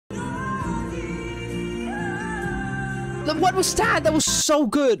What was that? That was so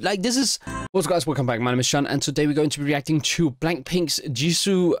good. Like, this is... What's up, guys? Welcome back. My name is Shun, and today we're going to be reacting to BLACKPINK's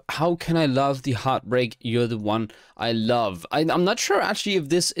Jisoo. How can I love the heartbreak? You're the one I love. I'm not sure actually if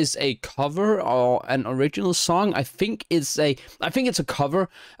this is a cover or an original song. I think it's a cover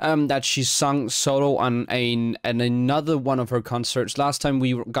that she sung solo on another one of her concerts. Last time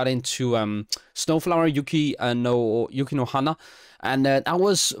we got into Snowflower Yuki no Hana. And that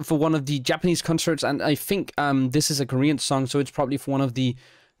was for one of the Japanese concerts, and I think this is a Korean song, so it's probably for one of the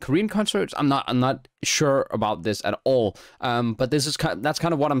Korean concerts. I'm not sure about this at all. But this is that's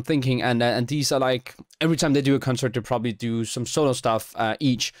kind of what I'm thinking. And these are like every time they do a concert, they probably do some solo stuff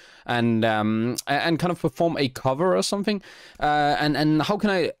each, and kind of perform a cover or something. And how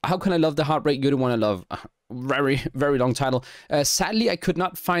can I love the heartbreak? You're the one I love. Very long title. Sadly, I could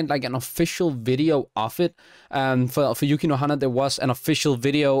not find like an official video of it. For Yuki no Hana, there was an official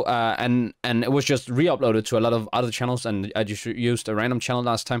video, and it was just re-uploaded to a lot of other channels, and I just used a random channel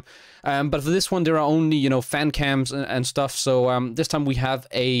last time. But for this one, there are only, you know, fan cams and stuff. So this time we have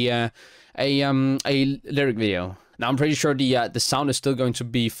a lyric video. Now I'm pretty sure the sound is still going to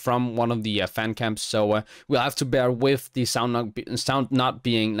be from one of the fan cams, so we'll have to bear with the sound not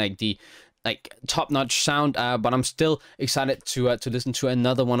being like the top-notch sound, but I'm still excited to listen to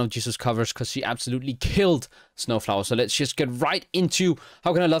another one of Jisoo's covers, because she absolutely killed Snowflower. So let's just get right into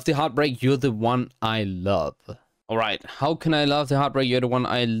How Can I Love the Heartbreak? You're the one I love. All right, How Can I Love the Heartbreak? You're the one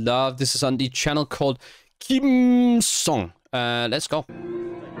I love. This is on the channel called Kim Song. Let's go.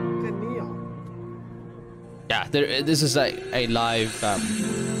 Yeah, this is a live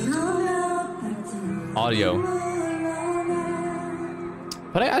audio.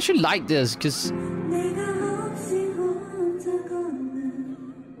 But I actually like this, because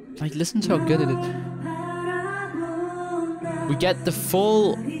like, listen to how good it is. We get the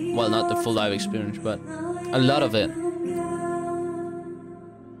full, well, not the full live experience, but a lot of it.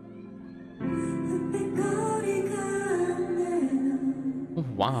 Oh,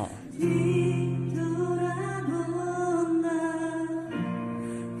 wow.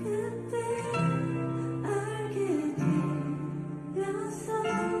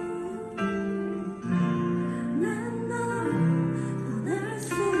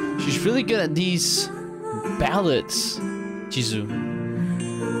 She's really good at these ballads, Jisoo.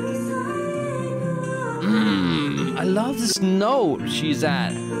 I love this note she's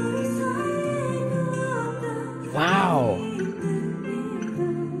at. Wow.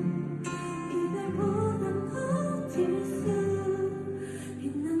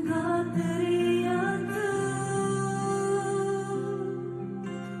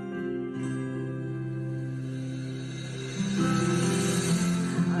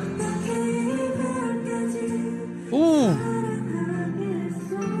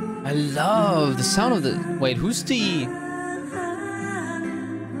 I love the sound of the... Wait, who's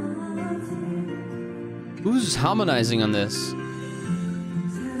harmonizing on this?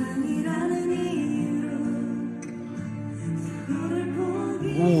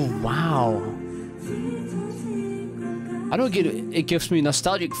 Oh, wow. I don't get it. It gives me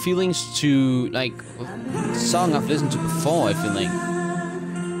nostalgic feelings to, like, a song I've listened to before, I feel like.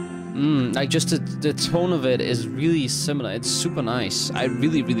 Like, just the tone of it is really similar. It's super nice. I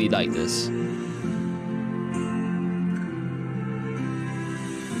really like this.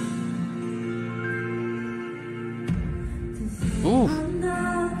 Ooh.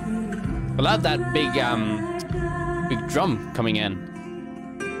 I love that big drum coming in.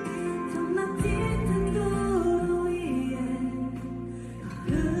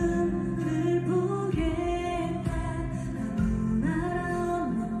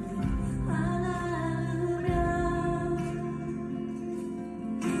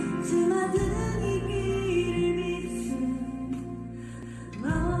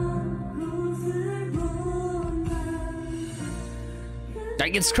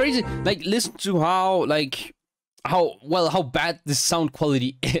 Like, it's crazy. Like, listen to how bad this sound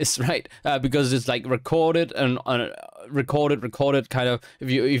quality is, right? Because it's like recorded and recorded kind of, if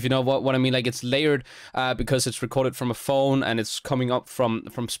you know what I mean. Like, it's layered because it's recorded from a phone and it's coming up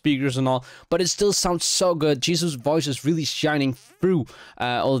from speakers and all, but it still sounds so good. Jisoo's voice is really shining through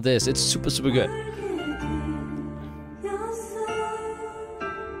all this. It's super good.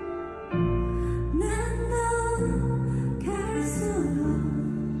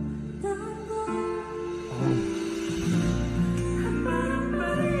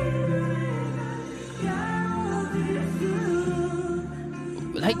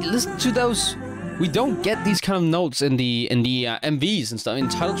 Like, listen to those. We don't get these kind of notes in the MVs and stuff, in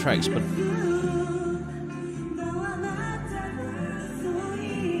title tracks, but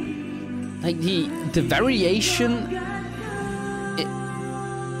like the variation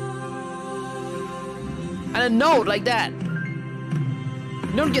And a note like that.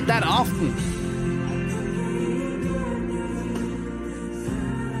 You don't get that often.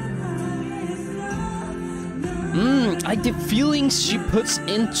 Like the feelings she puts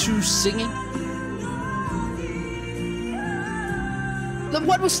into singing. Look,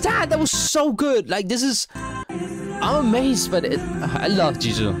 what was that? That was so good. Like, this is... I'm amazed, but I love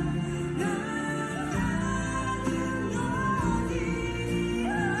Jisoo.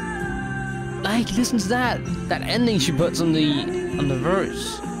 Like, listen to that ending she puts on the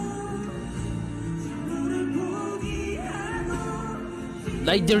verse.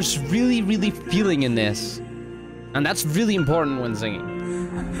 Like, there's really feeling in this, and that's really important when singing.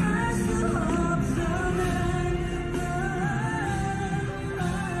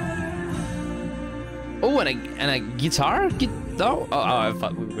 Oh, and a guitar? Oh, I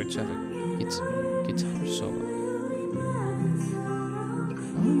thought we were chatting guitar solo.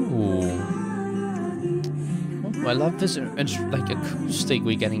 Oh, I love this like acoustic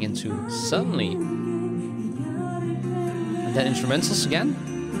we're getting into suddenly. And then instrumentals again?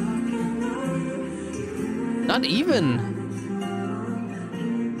 Not even.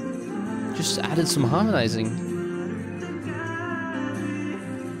 Just added some harmonizing.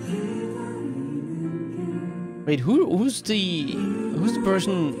 Wait, who's the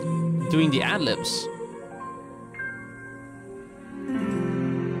person doing the ad-libs?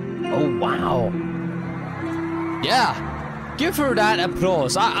 Oh wow. Yeah, give her that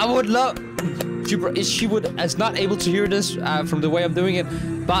applause. I would love. She is not able to hear this from the way I'm doing it,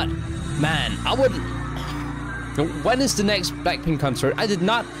 but man, I would. When is the next BLACKPINK concert? I did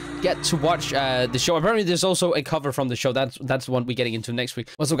not get to watch the show. Apparently there's also a cover from the show. That's the one we're getting into next week.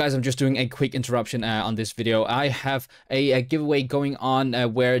 Also guys, I'm just doing a quick interruption on this video. I have a giveaway going on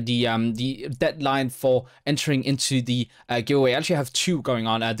where the deadline for entering into the giveaway, I actually have two going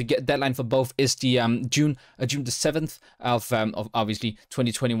on. The deadline for both is the June the 7th of obviously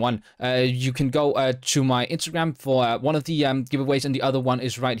 2021. You can go to my Instagram for one of the giveaways, and the other one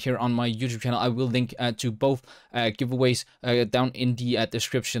is right here on my YouTube channel. I will link to both giveaways down in the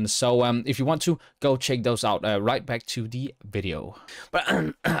description. So if you want to, go check those out. Right back to the video.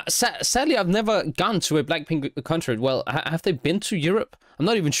 But sadly, I've never gone to a BLACKPINK concert. Well, have they been to Europe? I'm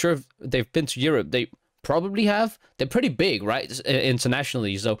not even sure if they've been to Europe. They probably have. They're pretty big, right?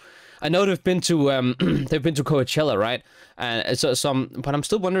 Internationally. So I know they've been to Coachella, right? But I'm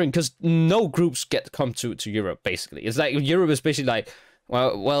still wondering, because no groups come to Europe. Basically, it's like Europe is basically like,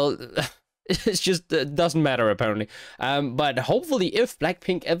 well. It's just doesn't matter apparently. But hopefully, if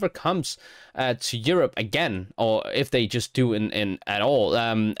BLACKPINK ever comes to Europe again, or if they just do in at all,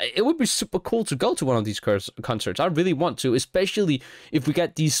 it would be super cool to go to one of these concerts. I really want to, especially if we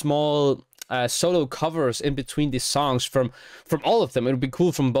get these small solo covers in between these songs from all of them. It would be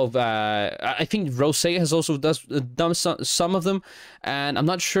cool from both. I think Rosé has also done some of them, and I'm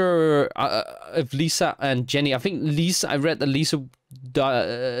not sure if Lisa and Jennie. I think Lisa. I read that Lisa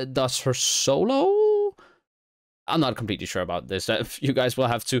does her solo. I'm not completely sure about this. You guys will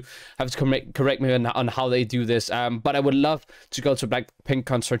have to correct me on how they do this. But I would love to go to a BLACKPINK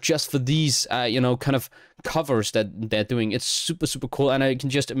concert just for these, kind of covers that they're doing. It's super cool, and I can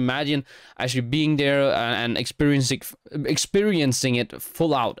just imagine actually being there and experiencing it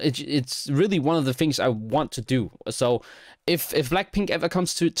full out. It's really one of the things I want to do. So if BLACKPINK ever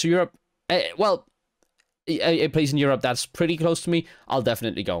comes to Europe, well, a place in Europe that's pretty close to me, I'll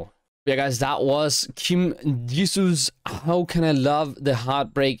definitely go. Yeah guys, that was Kim Jisoo's How Can I Love the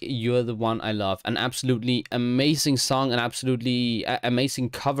Heartbreak You're the One I Love. An absolutely amazing song, an absolutely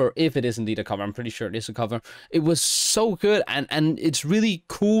amazing cover, if it is indeed a cover. I'm pretty sure it is a cover. It was so good, and it's really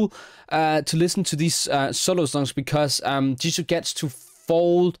cool to listen to these solo songs, because Jisoo gets to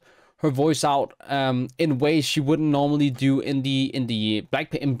fold her voice out in ways she wouldn't normally do in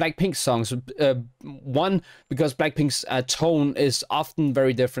BLACKPINK songs. One, because BLACKPINK's tone is often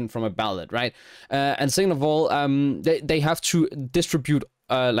very different from a ballad, right? And second of all, they have to distribute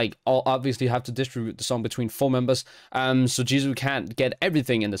obviously have to distribute the song between 4 members, so Jisoo can't get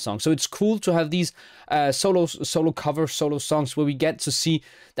everything in the song. So it's cool to have these solo songs where we get to see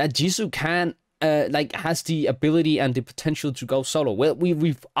that Jisoo can has the ability and the potential to go solo. Well,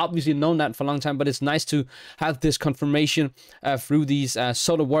 we've obviously known that for a long time, but it's nice to have this confirmation through these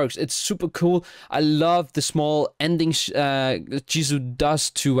solo works. It's super cool. I love the small endings Jisoo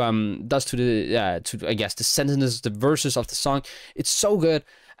does to I guess the sentences, the verses of the song. It's so good.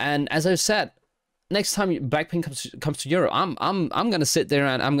 And as I said, next time BLACKPINK comes to Europe, I'm gonna sit there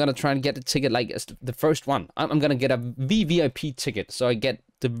and I'm gonna try and get a ticket like the first one. I'm gonna get a VVIP ticket, so I get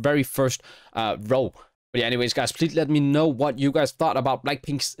the very first row. But yeah, anyways, guys, please let me know what you guys thought about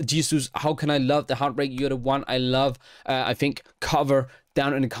Blackpink's Jisoo's How Can I Love the Heartbreak You're the One I Love, I think, cover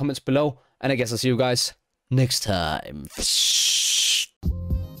down in the comments below. And I guess I'll see you guys next time.